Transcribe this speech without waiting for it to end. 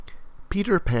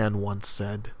Peter Pan once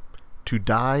said, "To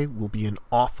die will be an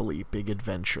awfully big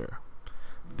adventure."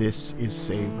 This is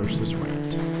Save versus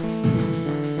Rant.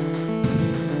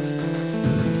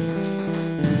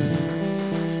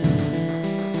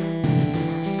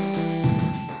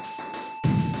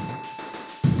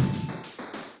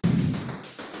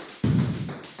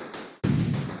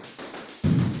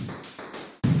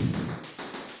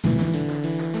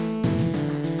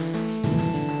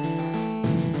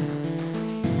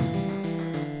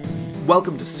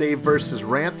 Welcome to Save vs.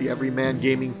 Rant, the Everyman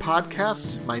Gaming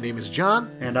podcast. My name is John.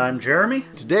 And I'm Jeremy.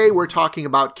 Today we're talking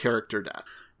about character death.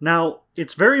 Now,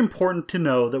 it's very important to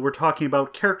know that we're talking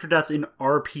about character death in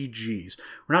RPGs.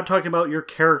 We're not talking about your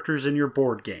characters in your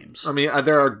board games. I mean,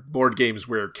 there are board games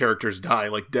where characters die,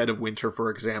 like Dead of Winter, for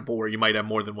example, where you might have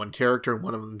more than one character and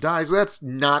one of them dies. That's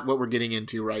not what we're getting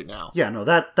into right now. Yeah, no,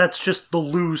 that's just the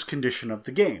lose condition of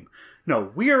the game.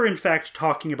 No, we are in fact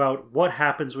talking about what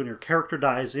happens when your character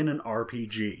dies in an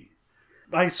RPG.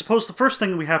 I suppose the first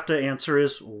thing we have to answer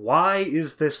is, why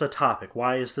is this a topic?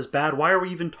 Why is this bad? Why are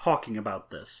we even talking about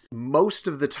this? Most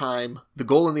of the time, the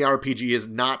goal in the RPG is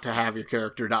not to have your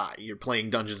character die. You're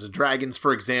playing Dungeons & Dragons,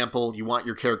 for example. You want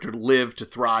your character to live, to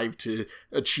thrive, to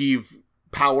achieve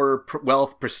power,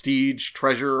 wealth, prestige,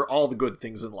 treasure, all the good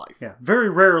things in life. Yeah, very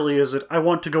rarely is it, I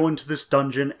want to go into this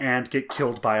dungeon and get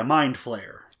killed by a mind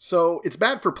flayer. So it's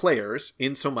bad for players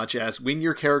in so much as when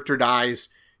your character dies,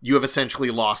 you have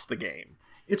essentially lost the game.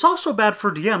 It's also bad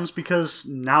for DMs because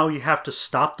now you have to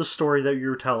stop the story that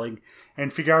you're telling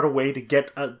and figure out a way to get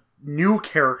a new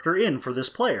character in for this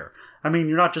player. I mean,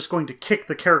 you're not just going to kick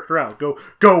the character out.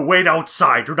 Go wait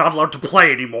outside. You're not allowed to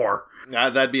play anymore.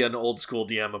 That'd be an old school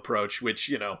DM approach,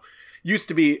 which, used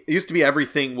to be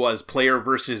everything was player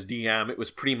versus DM. It was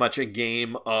pretty much a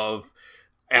game of,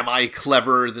 am I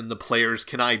cleverer than the players?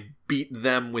 Can I beat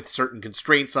them with certain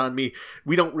constraints on me?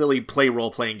 We don't really play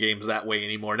role-playing games that way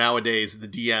anymore. Nowadays, the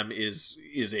DM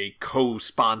is a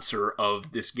co-sponsor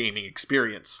of this gaming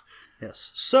experience.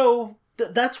 Yes. So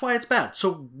that's why it's bad.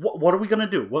 So what are we going to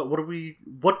do?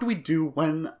 What do we do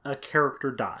when a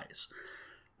character dies?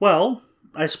 Well,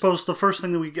 I suppose the first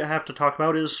thing that we have to talk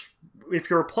about is, if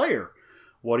you're a player,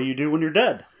 what do you do when you're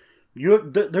dead?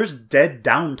 There's dead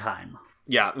downtime.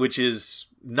 Yeah, which is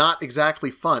not exactly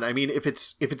fun. I mean, if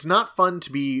it's not fun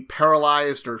to be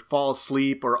paralyzed or fall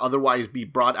asleep or otherwise be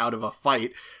brought out of a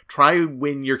fight, try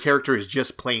when your character is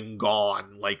just plain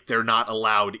gone, like they're not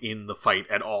allowed in the fight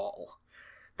at all.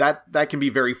 That can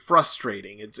be very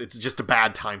frustrating. It's just a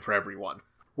bad time for everyone.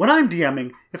 When I'm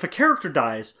DMing, if a character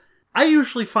dies, I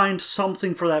usually find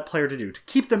something for that player to do to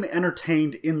keep them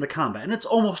entertained in the combat, and it's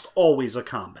almost always a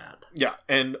combat. Yeah,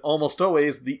 and almost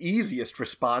always the easiest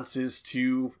response is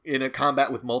to, in a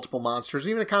combat with multiple monsters,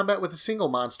 even a combat with a single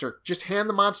monster, just hand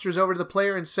the monsters over to the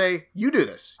player and say, you do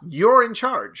this. You're in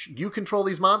charge. You control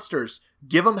these monsters.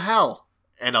 Give them hell,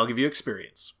 and I'll give you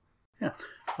experience. Yeah.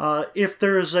 If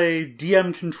there's a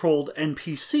DM-controlled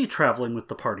NPC traveling with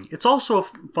the party, it's also a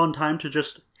fun time to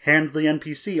just hand the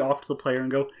NPC off to the player and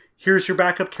go, here's your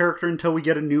backup character until we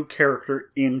get a new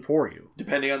character in for you.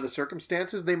 Depending on the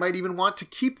circumstances, they might even want to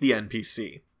keep the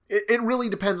NPC. It really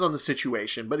depends on the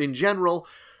situation, but in general,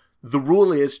 the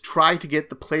rule is try to get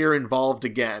the player involved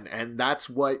again, and that's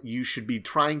what you should be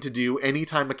trying to do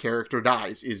anytime a character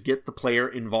dies, is get the player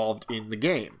involved in the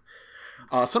game.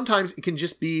 Sometimes it can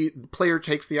just be the player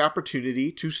takes the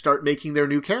opportunity to start making their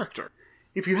new character.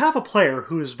 If you have a player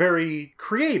who is very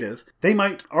creative, they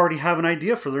might already have an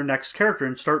idea for their next character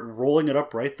and start rolling it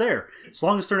up right there. As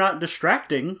long as they're not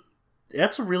distracting,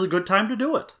 that's a really good time to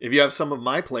do it. If you have some of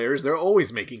my players, they're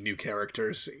always making new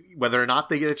characters, whether or not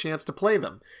they get a chance to play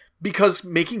them. Because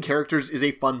making characters is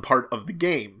a fun part of the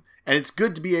game. And it's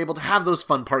good to be able to have those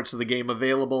fun parts of the game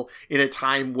available in a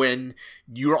time when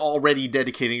you're already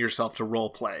dedicating yourself to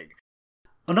role-playing.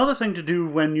 Another thing to do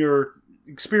when you're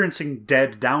experiencing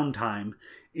dead downtime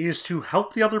is to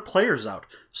help the other players out.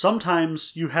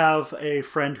 Sometimes you have a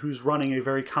friend who's running a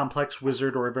very complex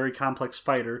wizard or a very complex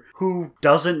fighter who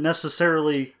doesn't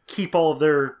necessarily keep all of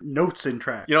their notes in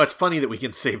track. It's funny that we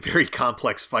can say very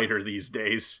complex fighter these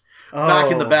days.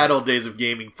 Back in the bad old days of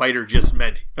gaming, fighter just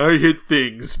meant, I hit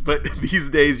things. But these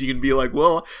days you can be like,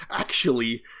 well,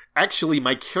 actually,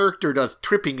 my character does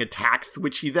tripping attacks,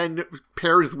 which he then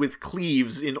pairs with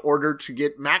cleaves in order to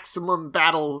get maximum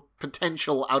battle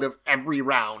potential out of every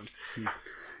round.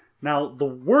 Now, the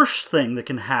worst thing that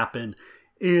can happen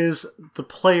is the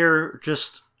player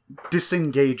just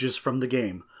disengages from the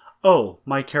game. Oh,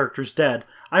 my character's dead.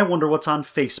 I wonder what's on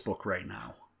Facebook right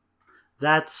now.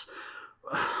 That's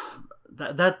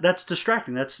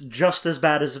distracting. That's just as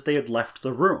bad as if they had left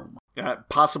the room.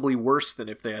 Possibly worse than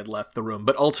if they had left the room.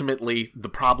 But ultimately, the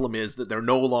problem is that they're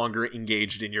no longer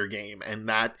engaged in your game, and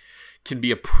that can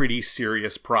be a pretty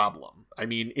serious problem. I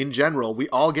mean, in general, we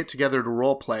all get together to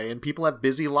roleplay, and people have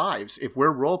busy lives. If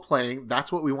we're roleplaying,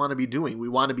 that's what we want to be doing. We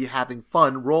want to be having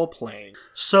fun roleplaying.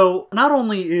 So, not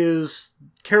only is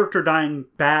character dying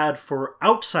bad for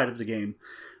outside of the game,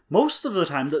 most of the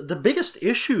time, the biggest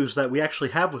issues that we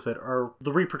actually have with it are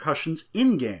the repercussions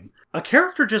in-game. A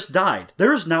character just died.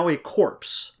 There is now a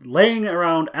corpse laying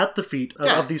around at the feet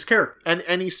of these characters. And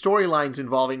any storylines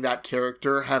involving that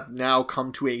character have now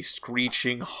come to a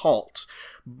screeching halt.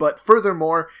 But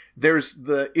furthermore, there's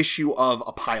the issue of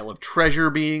a pile of treasure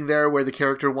being there where the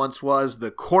character once was,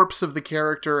 the corpse of the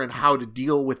character, and how to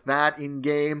deal with that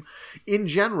in-game. In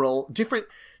general, different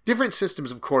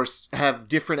systems, of course, have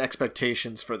different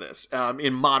expectations for this.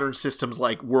 In modern systems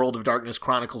like World of Darkness,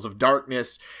 Chronicles of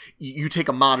Darkness, you take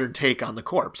a modern take on the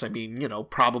corpse. I mean,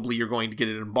 probably you're going to get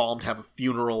it embalmed, have a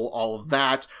funeral, all of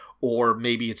that, or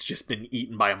maybe it's just been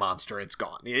eaten by a monster, it's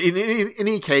gone. In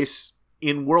any case,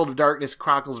 in World of Darkness,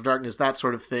 Chronicles of Darkness, that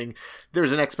sort of thing,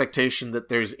 there's an expectation that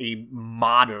there's a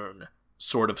modern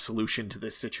sort of solution to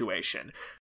this situation.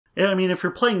 I mean, if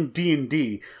you're playing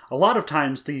D&D, a lot of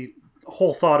times the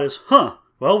whole thought is,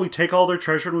 well, we take all their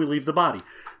treasure and we leave the body.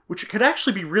 Which could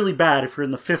actually be really bad if you're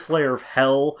in the 5th layer of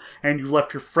hell and you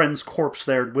left your friend's corpse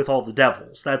there with all the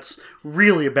devils. That's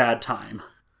really a bad time.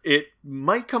 It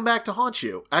might come back to haunt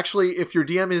you. Actually, if your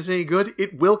DM is any good,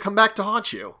 it will come back to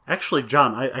haunt you. Actually,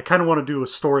 John, I kind of want to do a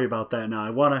story about that now. I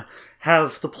want to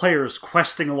have the players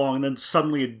questing along and then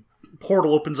suddenly a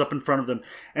portal opens up in front of them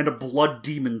and a blood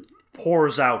demon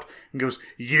pours out and goes,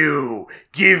 "You,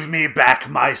 give me back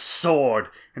my sword!"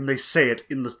 And they say it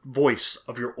in the voice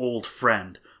of your old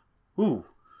friend. Ooh.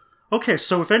 Okay,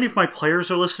 so if any of my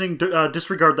players are listening,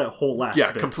 disregard that whole last bit.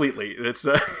 Yeah, completely. It's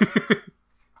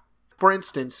For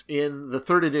instance, in the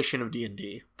 3rd edition of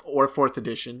D&D, or 4th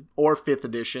edition, or 5th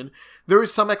edition, there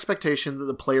is some expectation that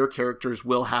the player characters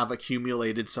will have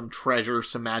accumulated some treasure,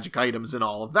 some magic items, and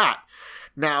all of that.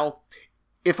 Now,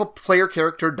 if a player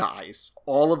character dies,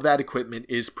 all of that equipment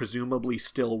is presumably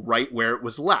still right where it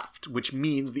was left, which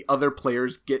means the other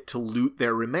players get to loot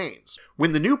their remains.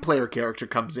 When the new player character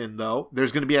comes in, though,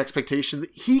 there's going to be expectation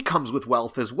that he comes with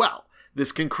wealth as well.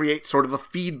 This can create sort of a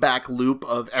feedback loop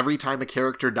of every time a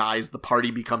character dies, the party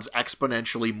becomes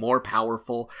exponentially more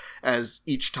powerful as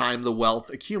each time the wealth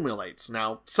accumulates.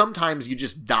 Now, sometimes you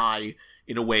just die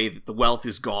in a way that the wealth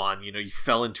is gone. You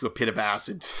fell into a pit of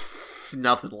acid,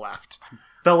 nothing left.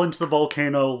 Fell into the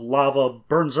volcano, lava,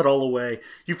 burns it all away.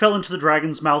 You fell into the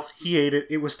dragon's mouth, he ate it,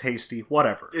 it was tasty,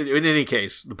 whatever. In any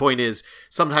case, the point is,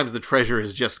 sometimes the treasure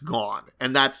is just gone,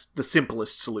 and that's the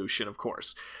simplest solution, of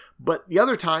course. But the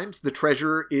other times, the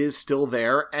treasure is still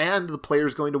there, and the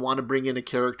player's going to want to bring in a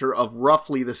character of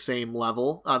roughly the same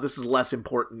level. This is less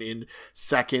important in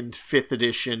 2nd, 5th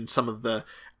edition, some of the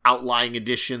outlying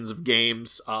editions of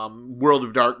games. World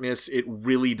of Darkness, it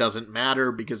really doesn't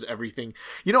matter because everything...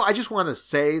 I just want to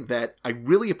say that I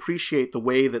really appreciate the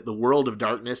way that the World of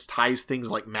Darkness ties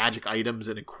things like magic items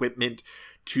and equipment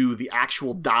to the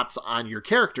actual dots on your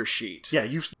character sheet. Yeah,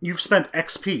 you've spent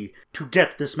XP to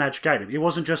get this magic item. It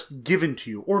wasn't just given to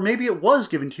you. Or maybe it was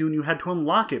given to you and you had to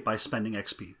unlock it by spending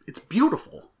XP. It's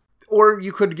beautiful. Or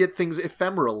you could get things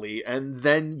ephemerally, and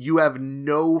then you have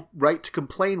no right to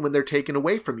complain when they're taken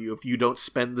away from you if you don't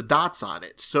spend the dots on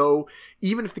it. So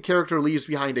even if the character leaves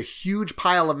behind a huge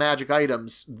pile of magic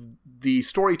items, the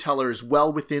storyteller is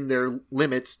well within their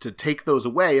limits to take those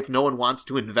away if no one wants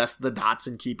to invest the dots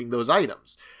in keeping those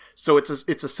items. So it's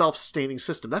a self-sustaining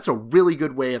system. That's a really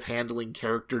good way of handling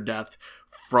character death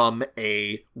from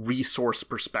a resource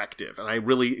perspective, and I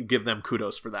really give them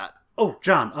kudos for that. Oh,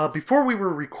 John, before we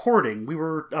were recording, we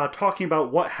were talking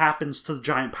about what happens to the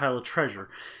giant pile of treasure.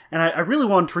 And I really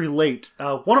wanted to relate.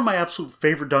 One of my absolute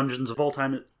favorite dungeons of all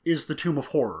time is the Tomb of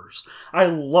Horrors. I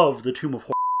love the Tomb of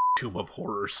Horrors. Tomb of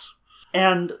Horrors.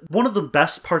 And one of the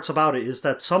best parts about it is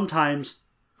that sometimes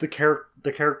the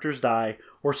characters die,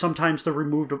 or sometimes they're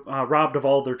robbed of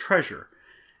all their treasure.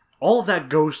 All of that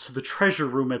goes to the treasure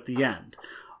room at the end.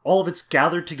 All of it's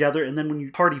gathered together, and then when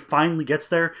your party finally gets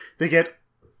there, they get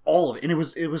all of it. And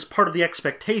it was part of the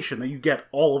expectation that you get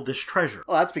all of this treasure.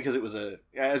 Well, that's because it was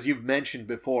as you've mentioned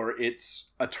before,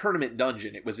 it's a tournament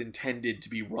dungeon. It was intended to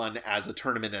be run as a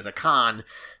tournament at a con,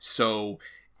 so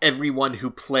everyone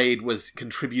who played was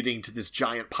contributing to this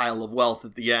giant pile of wealth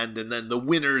at the end, and then the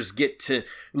winners get to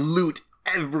loot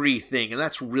everything, and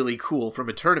that's really cool from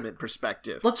a tournament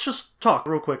perspective. Let's just talk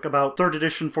real quick about 3rd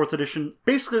edition, 4th edition,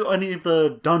 basically any of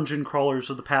the dungeon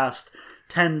crawlers of the past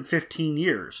 10, 15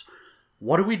 years.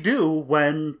 what do we do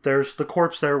when there's the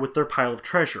corpse there with their pile of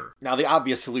treasure? Now, the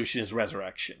obvious solution is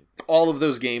resurrection. All of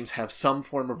those games have some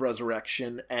form of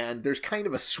resurrection, and there's kind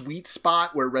of a sweet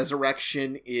spot where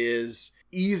resurrection is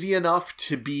easy enough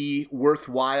to be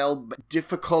worthwhile, but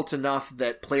difficult enough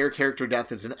that player character death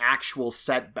is an actual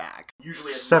setback.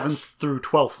 Usually at 7th through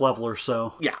 12th level or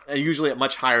so. Yeah, usually at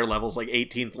much higher levels, like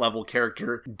 18th level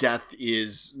character death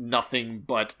is nothing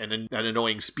but an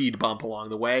annoying speed bump along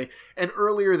the way. And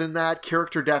earlier than that,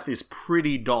 character death is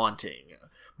pretty daunting.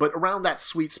 But around that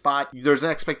sweet spot, there's an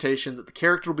expectation that the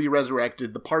character will be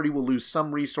resurrected, the party will lose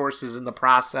some resources in the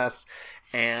process,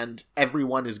 and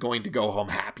everyone is going to go home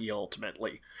happy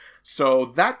ultimately. So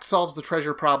that solves the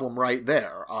treasure problem right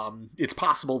there. It's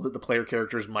possible that the player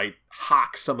characters might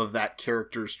hawk some of that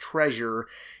character's treasure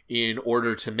in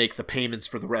order to make the payments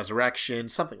for the resurrection,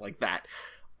 something like that.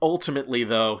 Ultimately,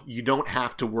 though, you don't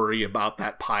have to worry about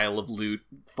that pile of loot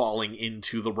falling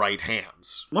into the right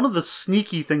hands. One of the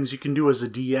sneaky things you can do as a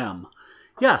DM,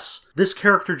 yes, this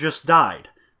character just died.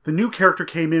 The new character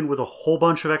came in with a whole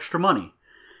bunch of extra money.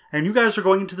 And you guys are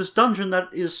going into this dungeon that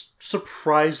is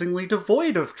surprisingly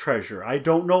devoid of treasure. I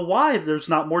don't know why there's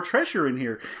not more treasure in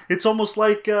here. It's almost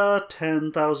like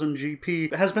 10,000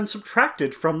 GP has been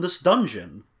subtracted from this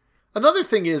dungeon. Another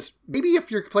thing is, maybe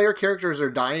if your player characters are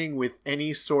dying with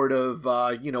any sort of,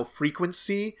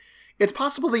 frequency, it's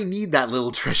possible they need that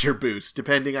little treasure boost,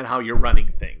 depending on how you're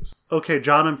running things. Okay,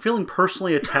 John, I'm feeling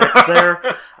personally attacked there.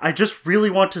 I just really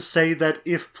want to say that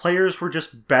if players were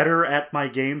just better at my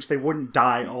games, they wouldn't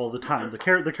die all the time. The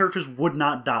characters would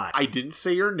not die. I didn't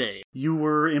say your name. You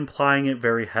were implying it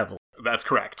very heavily. That's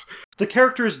correct. The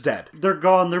character is dead. They're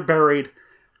gone, they're buried.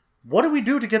 What do we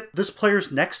do to get this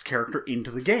player's next character into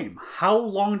the game? How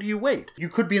long do you wait? You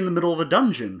could be in the middle of a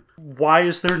dungeon. Why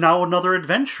is there now another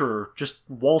adventurer just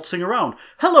waltzing around?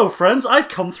 Hello, friends, I've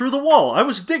come through the wall. I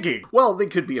was digging. Well, they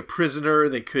could be a prisoner.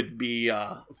 They could be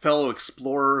a fellow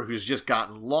explorer who's just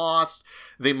gotten lost.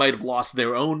 They might have lost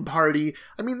their own party.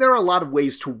 I mean, there are a lot of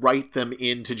ways to write them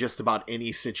into just about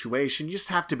any situation. You just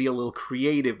have to be a little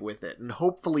creative with it, and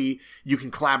hopefully you can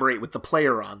collaborate with the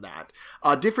player on that.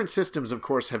 Different systems, of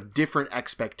course, have different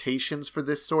expectations for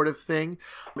this sort of thing.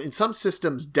 In some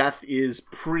systems, death is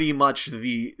pretty much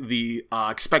the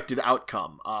expected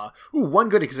outcome. One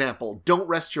good example, Don't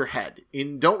Rest Your Head.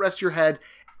 In Don't Rest Your Head,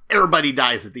 everybody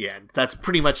dies at the end. That's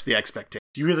pretty much the expectation.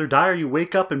 You either die or you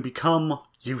wake up and become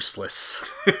useless.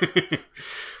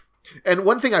 And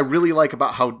one thing I really like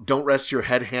about how Don't Rest Your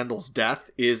Head handles death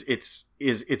is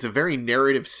it's a very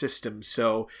narrative system.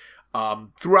 So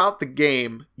throughout the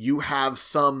game, you have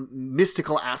some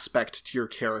mystical aspect to your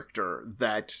character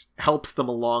that helps them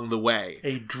along the way.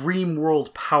 A dream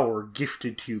world power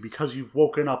gifted to you because you've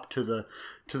woken up to the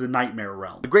nightmare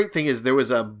realm. The great thing is there was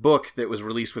a book that was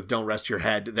released with Don't Rest Your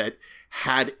Head that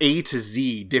had A to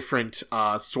Z different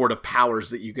sort of powers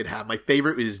that you could have. My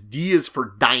favorite is D is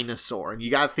for dinosaur, and you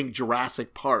gotta think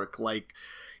Jurassic Park, like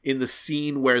in the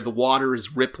scene where the water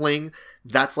is rippling.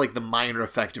 That's like the minor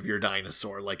effect of your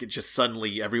dinosaur. Like, it just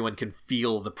suddenly, everyone can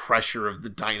feel the pressure of the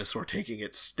dinosaur taking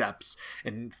its steps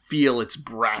and feel its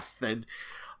breath.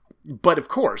 But of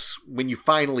course, when you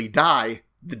finally die,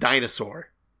 the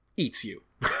dinosaur eats you.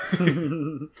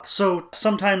 So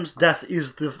sometimes death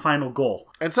is the final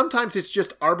goal. And sometimes it's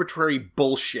just arbitrary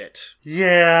bullshit.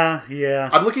 Yeah.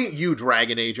 I'm looking at you,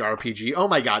 Dragon Age RPG. Oh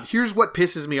my god, here's what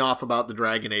pisses me off about the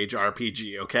Dragon Age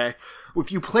RPG, okay?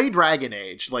 If you play Dragon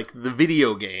Age, like the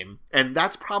video game, and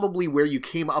that's probably where you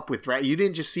came up with Dragon... You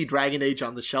didn't just see Dragon Age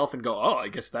on the shelf and go, oh, I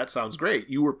guess that sounds great.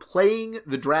 You were playing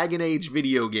the Dragon Age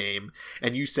video game,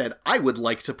 and you said, I would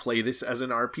like to play this as an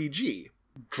RPG.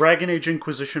 Dragon Age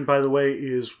Inquisition, by the way,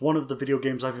 is one of the video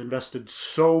games I've invested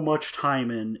so much time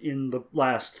in the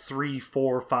last 3,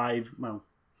 4, 5... Well,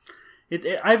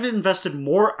 I've invested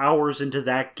more hours into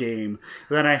that game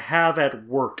than I have at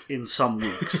work in some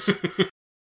weeks.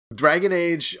 Dragon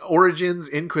Age, Origins,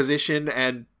 Inquisition,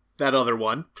 and that other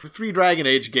one. The 3 Dragon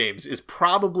Age games is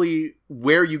probably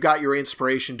where you got your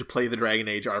inspiration to play the Dragon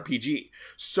Age RPG.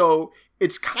 So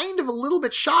it's kind of a little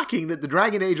bit shocking that the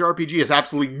Dragon Age RPG is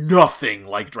absolutely nothing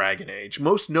like Dragon Age,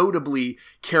 most notably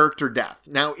character death.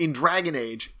 Now, in Dragon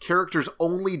Age, characters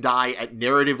only die at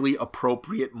narratively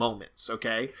appropriate moments,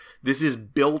 okay? This is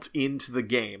built into the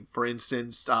game. For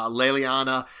instance,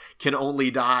 Leliana can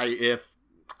only die if...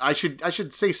 I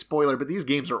should say spoiler, but these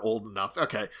games are old enough.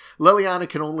 Okay. Leliana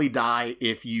can only die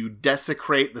if you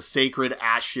desecrate the sacred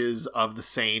ashes of the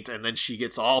saint, and then she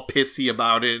gets all pissy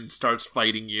about it and starts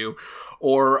fighting you.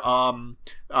 Or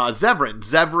Zevran.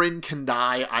 Zevran can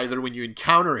die either when you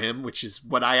encounter him, which is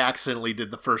what I accidentally did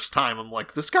the first time. I'm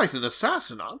like, this guy's an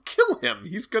assassin. I'll kill him.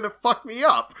 He's going to fuck me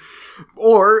up.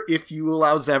 Or if you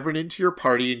allow Zevran into your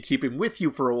party and keep him with you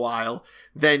for a while,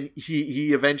 then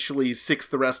he eventually sicks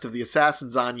the rest of the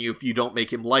assassins on you if you don't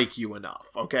make him like you enough.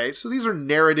 Okay? So these are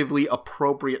narratively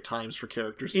appropriate times for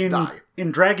characters to die.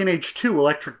 In Dragon Age 2,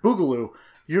 Electric Boogaloo,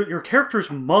 your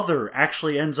character's mother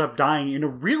actually ends up dying in a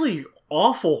really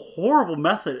awful, horrible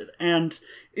method, and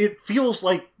it feels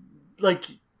like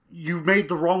you made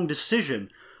the wrong decision.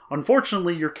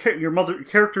 Unfortunately, your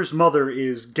character's mother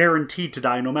is guaranteed to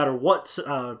die no matter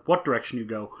what direction you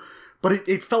go. But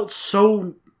it felt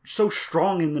so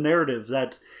strong in the narrative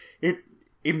that it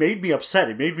made me upset.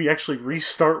 It made me actually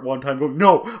restart one time, going,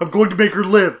 "No, I'm going to make her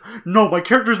live. No, my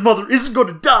character's mother isn't going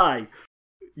to die."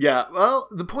 Yeah, well,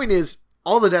 the point is,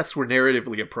 all the deaths were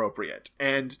narratively appropriate,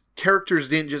 and characters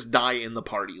didn't just die in the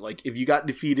party. Like, if you got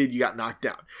defeated, you got knocked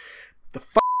down. The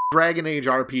Dragon Age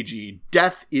RPG,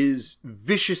 death is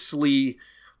viciously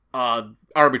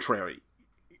arbitrary.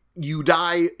 You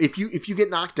die, if you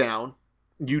get knocked down,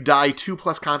 you die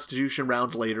 2+ Constitution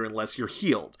rounds later unless you're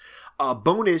healed.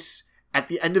 Bonus, at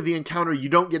the end of the encounter, you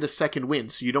don't get a second win,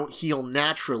 so you don't heal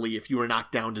naturally if you were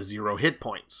knocked down to 0 hit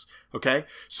points. Okay?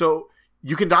 So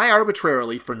you can die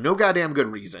arbitrarily for no goddamn good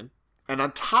reason. And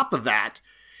on top of that,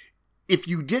 if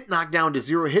you get knocked down to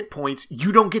 0 hit points,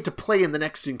 you don't get to play in the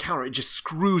next encounter. It just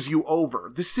screws you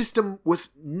over. The system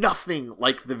was nothing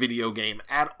like the video game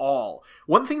at all.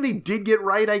 One thing they did get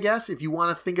right, I guess, if you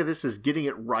want to think of this as getting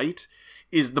it right,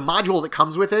 is the module that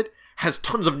comes with it has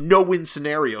tons of no-win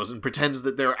scenarios and pretends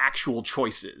that they're actual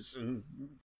choices.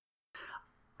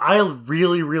 I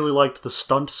really, really liked the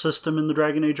stunt system in the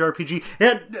Dragon Age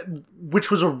RPG,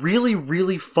 which was a really,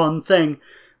 really fun thing,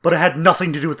 but it had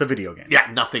nothing to do with the video game. Yeah,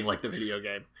 nothing like the video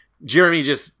game. Jeremy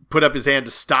just put up his hand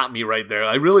to stop me right there.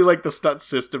 I really like the stunt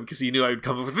system because he knew I would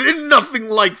come up with nothing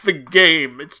like the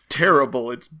game. It's terrible.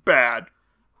 It's bad.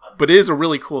 But it is a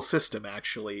really cool system,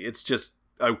 actually. It's just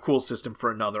a cool system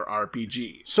for another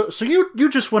RPG. So you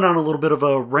just went on a little bit of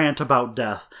a rant about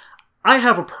death. I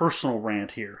have a personal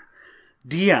rant here.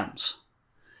 DMs,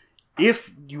 if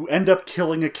you end up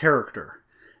killing a character,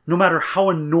 no matter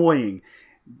how annoying,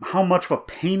 how much of a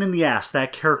pain in the ass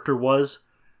that character was,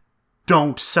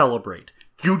 don't celebrate.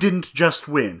 You didn't just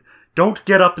win. Don't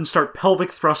get up and start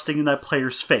pelvic thrusting in that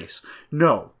player's face.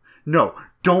 No,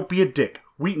 don't be a dick.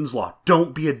 Wheaton's Law,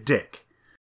 don't be a dick.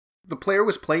 The player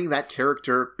was playing that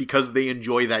character because they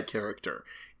enjoy that character.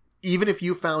 Even if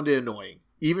you found it annoying.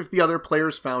 Even if the other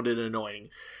players found it annoying.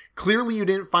 Clearly you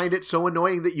didn't find it so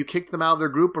annoying that you kicked them out of their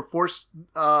group or forced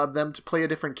them to play a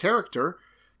different character.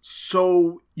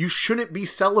 So you shouldn't be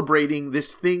celebrating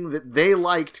this thing that they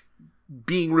liked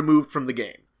being removed from the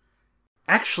game.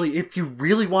 Actually, if you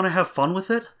really want to have fun with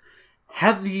it,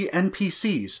 have the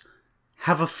NPCs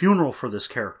have a funeral for this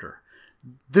character.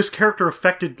 This character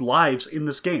affected lives in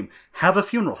this game. Have a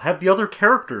funeral. Have the other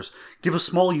characters give a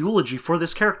small eulogy for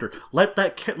this character. Let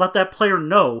that player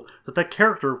know that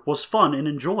character was fun and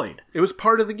enjoyed. It was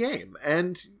part of the game,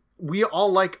 and we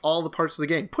all like all the parts of the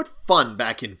game. Put fun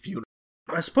back in funeral.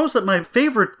 I suppose that my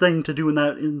favorite thing to do in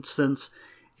that instance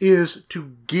is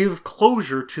to give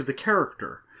closure to the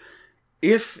character.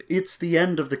 If it's the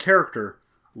end of the character,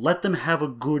 let them have a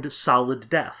good, solid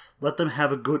death. Let them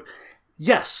have a good...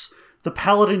 Yes, the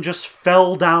paladin just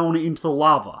fell down into the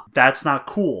lava. That's not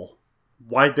cool.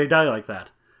 Why'd they die like that?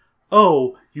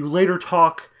 Oh, you later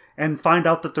talk and find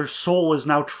out that their soul is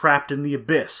now trapped in the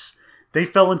abyss. They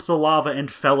fell into the lava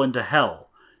and fell into hell.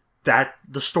 That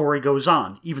the story goes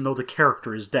on, even though the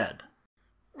character is dead.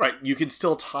 Right, you can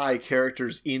still tie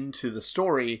characters into the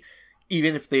story,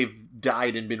 even if they've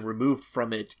died and been removed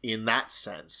from it in that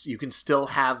sense. You can still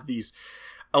have these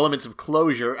elements of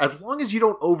closure, as long as you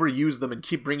don't overuse them and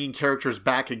keep bringing characters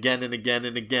back again and again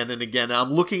and again and again.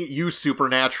 I'm looking at you,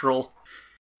 Supernatural.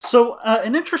 So,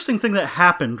 an interesting thing that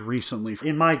happened recently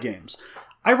in my games.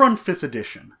 I run 5th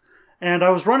edition, and I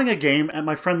was running a game at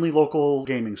my friendly local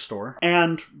gaming store,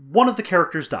 and one of the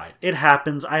characters died. It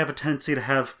happens. I have a tendency to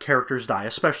have characters die,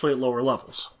 especially at lower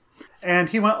levels. And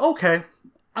he went, okay,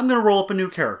 I'm going to roll up a new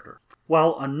character.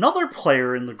 Well, another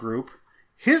player in the group,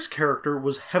 his character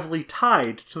was heavily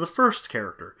tied to the first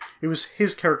character. It was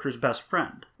his character's best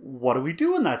friend. What do we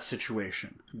do in that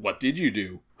situation? What did you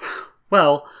do?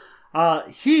 Well,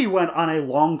 he went on a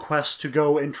long quest to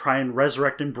go and try and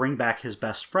resurrect and bring back his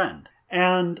best friend.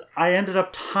 And I ended up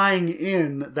tying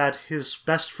in that his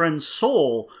best friend's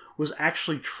soul was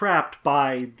actually trapped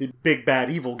by the big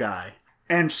bad evil guy.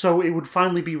 And so it would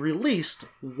finally be released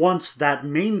once that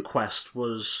main quest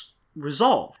was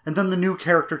resolved. And then the new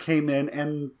character came in,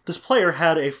 and this player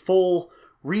had a full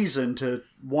reason to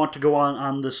want to go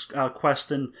on this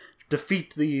quest and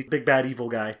defeat the big bad evil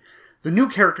guy. The new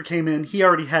character came in, he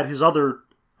already had his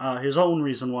own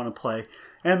reason to want to play,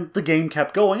 and the game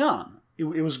kept going on.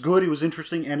 It was good, it was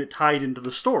interesting, and it tied into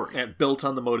the story. And built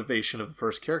on the motivation of the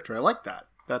first character. I like that.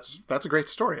 That's a great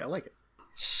story. I like it.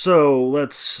 So,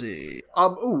 let's see.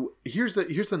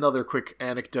 Here's another quick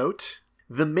anecdote.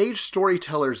 The Mage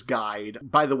Storyteller's Guide.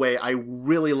 By the way, I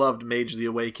really loved Mage the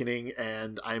Awakening,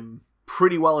 and I'm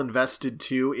pretty well invested,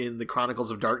 too, in the Chronicles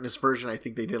of Darkness version. I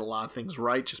think they did a lot of things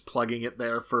right, just plugging it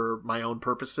there for my own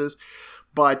purposes.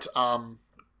 But,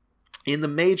 in the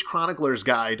Mage Chronicler's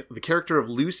Guide, the character of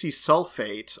Lucy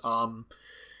Sulfate,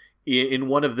 in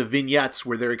one of the vignettes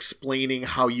where they're explaining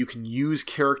how you can use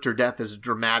character death as a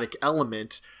dramatic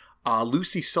element,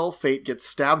 Lucy Sulfate gets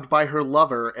stabbed by her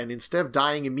lover, and instead of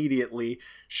dying immediately,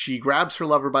 she grabs her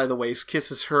lover by the waist,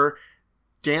 kisses her,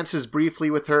 dances briefly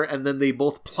with her, and then they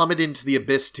both plummet into the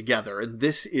abyss together. And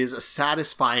this is a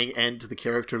satisfying end to the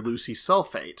character Lucy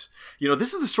Sulfate. You know,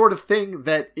 this is the sort of thing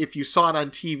that if you saw it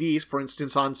on TV, for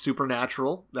instance on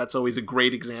Supernatural, that's always a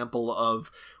great example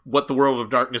of what the World of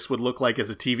Darkness would look like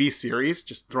as a TV series,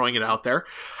 just throwing it out there.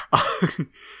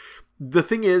 The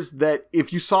thing is that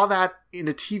if you saw that in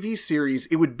a TV series,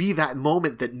 it would be that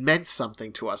moment that meant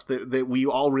something to us, that we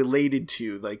all related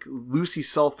to. Like, Lucy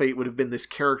Sulfate would have been this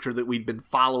character that we'd been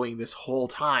following this whole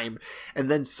time,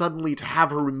 and then suddenly to have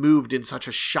her removed in such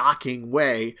a shocking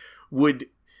way would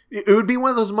be one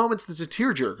of those moments that's a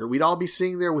tearjerker. We'd all be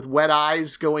sitting there with wet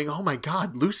eyes going, oh my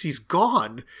god, Lucy's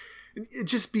gone. It'd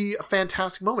just be a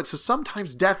fantastic moment. So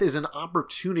sometimes death is an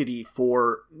opportunity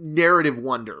for narrative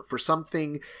wonder, for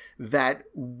something that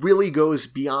really goes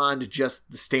beyond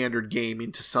just the standard game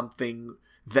into something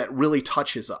that really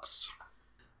touches us.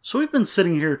 So we've been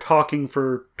sitting here talking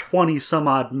for 20 some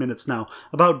odd minutes now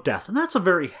about death, and that's a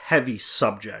very heavy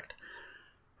subject.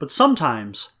 But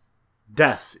sometimes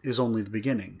death is only the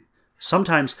beginning.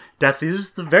 Sometimes death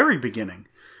is the very beginning.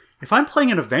 If I'm playing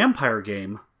in a vampire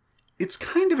game, it's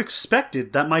kind of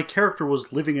expected that my character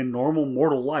was living a normal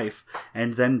mortal life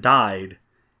and then died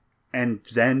and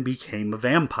then became a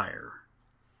vampire.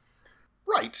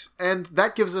 Right, and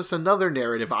that gives us another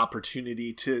narrative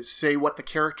opportunity to say what the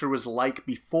character was like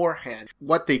beforehand,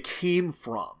 what they came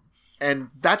from. And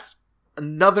that's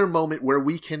another moment where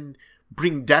we can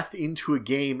bring death into a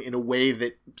game in a way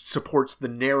that supports the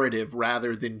narrative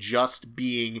rather than just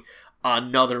being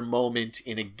another moment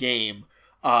in a game.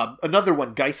 Another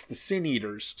one, Geist the Sin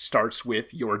Eaters, starts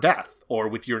with your death, or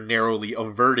with your narrowly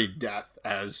averted death,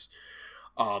 as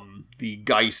the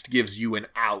Geist gives you an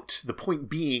out. The point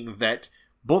being that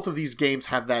both of these games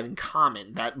have that in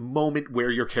common. That moment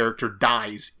where your character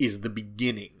dies is the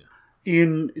beginning.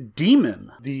 In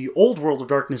Demon, the old World of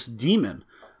Darkness Demon,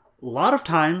 a lot of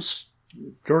times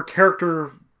your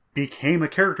character became a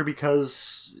character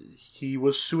because he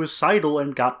was suicidal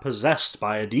and got possessed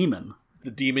by a demon.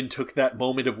 The demon took that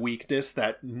moment of weakness,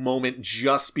 that moment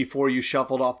just before you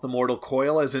shuffled off the mortal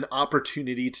coil, as an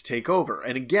opportunity to take over.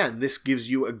 And again, this gives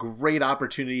you a great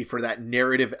opportunity for that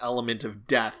narrative element of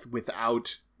death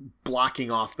without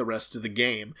blocking off the rest of the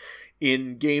game.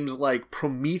 In games like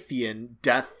Promethean,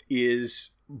 death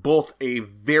is both a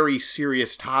very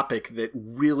serious topic that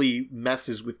really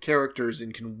messes with characters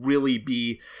and can really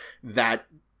be that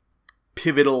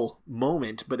pivotal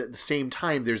moment, but at the same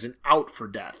time, there's an out for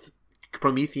death.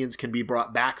 Prometheans can be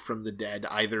brought back from the dead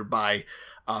either by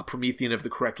Promethean of the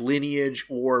correct lineage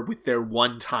or with their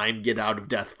one-time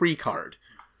get-out-of-death-free card.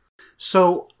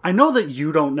 So, I know that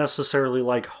you don't necessarily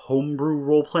like homebrew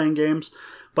role-playing games,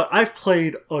 but I've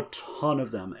played a ton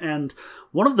of them, and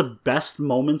one of the best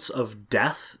moments of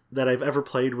death that I've ever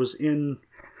played was in...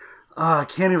 I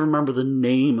can't even remember the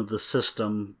name of the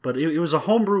system, but it was a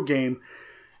homebrew game,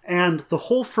 and the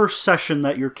whole first session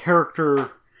that your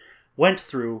character went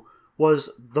through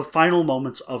was the final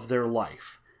moments of their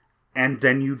life, and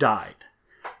then you died.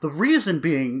 The reason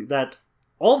being that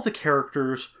all of the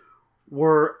characters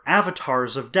were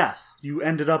avatars of death. You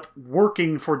ended up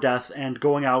working for death and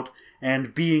going out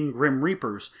and being Grim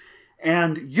Reapers.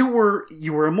 And you were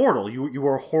immortal. You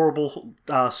were a horrible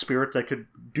spirit that could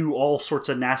do all sorts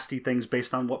of nasty things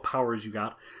based on what powers you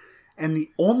got. And the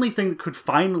only thing that could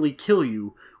finally kill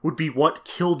you would be what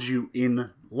killed you in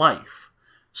life.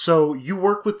 So you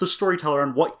work with the storyteller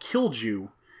on what killed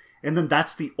you, and then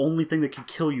that's the only thing that could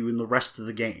kill you in the rest of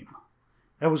the game.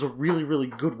 That was a really, really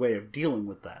good way of dealing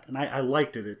with that, and I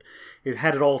liked it. It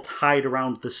had it all tied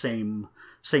around the same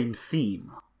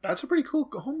theme. That's a pretty cool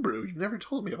homebrew. You've never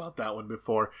told me about that one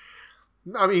before.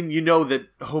 I mean, you know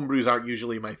that homebrews aren't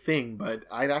usually my thing, but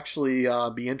I'd actually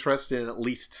be interested in at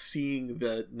least seeing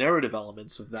the narrative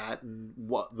elements of that and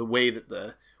what the way that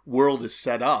the world is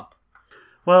set up.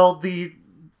 Well, the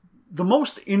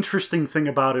most interesting thing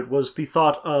about it was the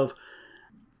thought of,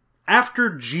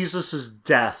 after Jesus'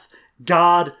 death,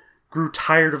 God grew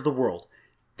tired of the world.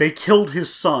 They killed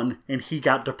his son, and he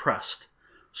got depressed.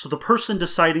 So the person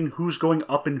deciding who's going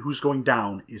up and who's going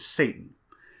down is Satan.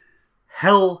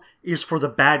 Hell is for the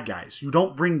bad guys. You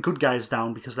don't bring good guys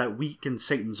down because that weakens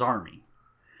Satan's army.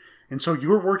 And so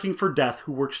you're working for Death,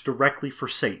 who works directly for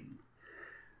Satan.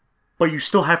 But you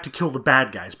still have to kill the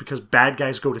bad guys because bad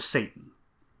guys go to Satan.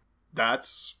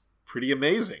 That's pretty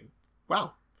amazing.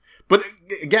 Wow. But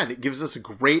again, it gives us a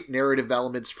great narrative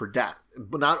elements for Death.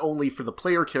 But not only for the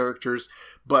player characters,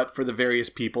 but for the various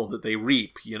people that they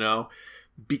reap, you know?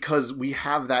 Because we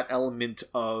have that element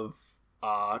of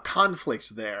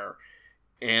conflict there.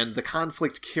 And the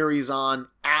conflict carries on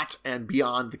at and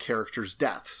beyond the characters'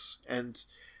 deaths. And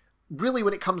really,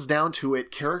 when it comes down to it,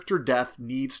 character death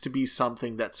needs to be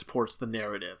something that supports the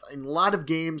narrative. In a lot of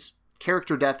games,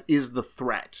 character death is the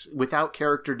threat. Without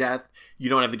character death, you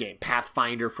don't have the game.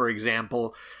 Pathfinder, for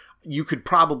example, you could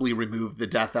probably remove the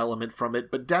death element from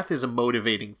it, but death is a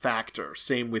motivating factor.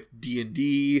 Same with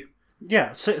D&D.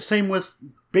 Yeah, same with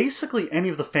basically any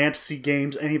of the fantasy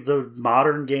games, any of the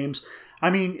modern games. I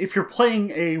mean, if you're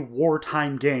playing a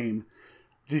wartime game,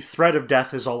 the threat of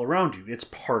death is all around you. It's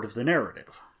part of the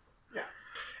narrative. Yeah.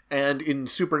 And in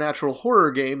supernatural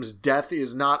horror games, death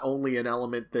is not only an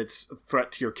element that's a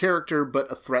threat to your character,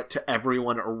 but a threat to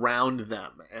everyone around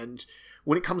them. And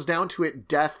when it comes down to it,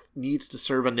 death needs to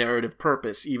serve a narrative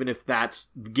purpose, even if that's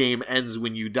the game ends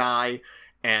when you die,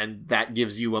 and that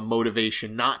gives you a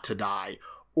motivation not to die.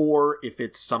 Or if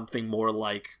it's something more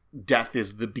like death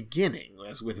is the beginning,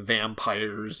 as with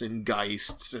vampires and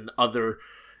geists and other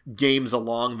games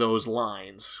along those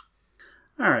lines.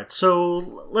 Alright,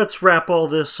 so let's wrap all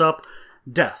this up.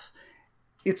 Death.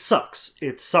 It sucks.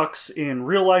 It sucks in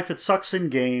real life, it sucks in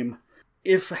game.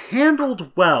 If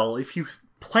handled well, if you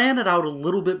plan it out a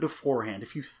little bit beforehand,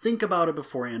 if you think about it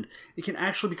beforehand, it can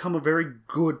actually become a very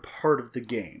good part of the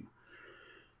game.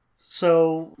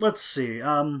 So, let's see.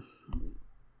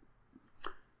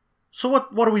 So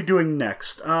what are we doing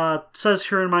next? It says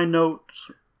here in my notes,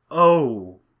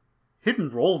 hidden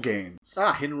role games.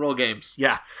 Hidden role games.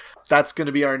 Yeah, that's going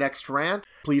to be our next rant.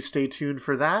 Please stay tuned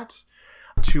for that.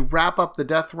 To wrap up the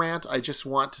death rant, I just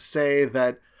want to say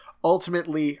that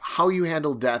ultimately, how you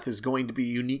handle death is going to be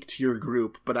unique to your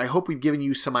group, but I hope we've given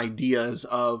you some ideas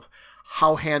of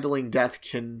how handling death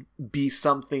can be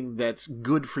something that's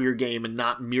good for your game and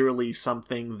not merely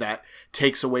something that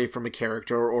takes away from a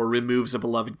character or removes a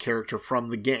beloved character from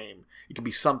the game. It can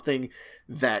be something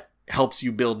that helps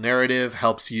you build narrative,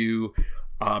 helps you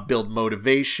build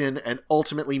motivation, and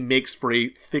ultimately makes for a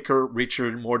thicker, richer,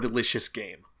 and more delicious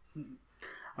game.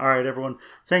 Alright, everyone.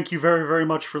 Thank you very, very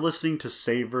much for listening to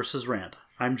Save vs. Rant.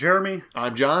 I'm Jeremy.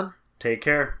 I'm John. Take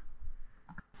care.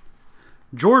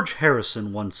 George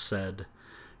Harrison once said,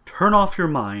 "Turn off your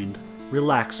mind,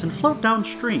 relax, and float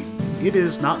downstream. It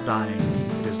is not dying.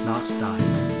 It is not dying."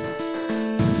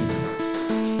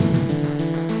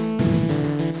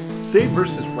 Save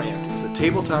vs. Rant is a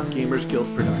Tabletop Gamers Guild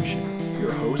production.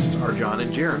 Your hosts are John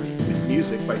and Jeremy, with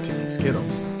music by Timmy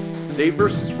Skittles. Save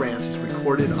vs. Rant is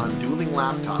recorded on dueling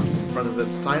laptops in front of a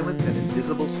silent and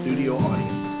invisible studio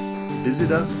audience.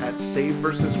 Visit us at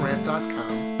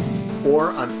saveversusrant.com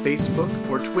or on Facebook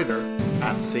or Twitter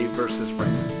at Save vs.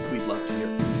 Rant.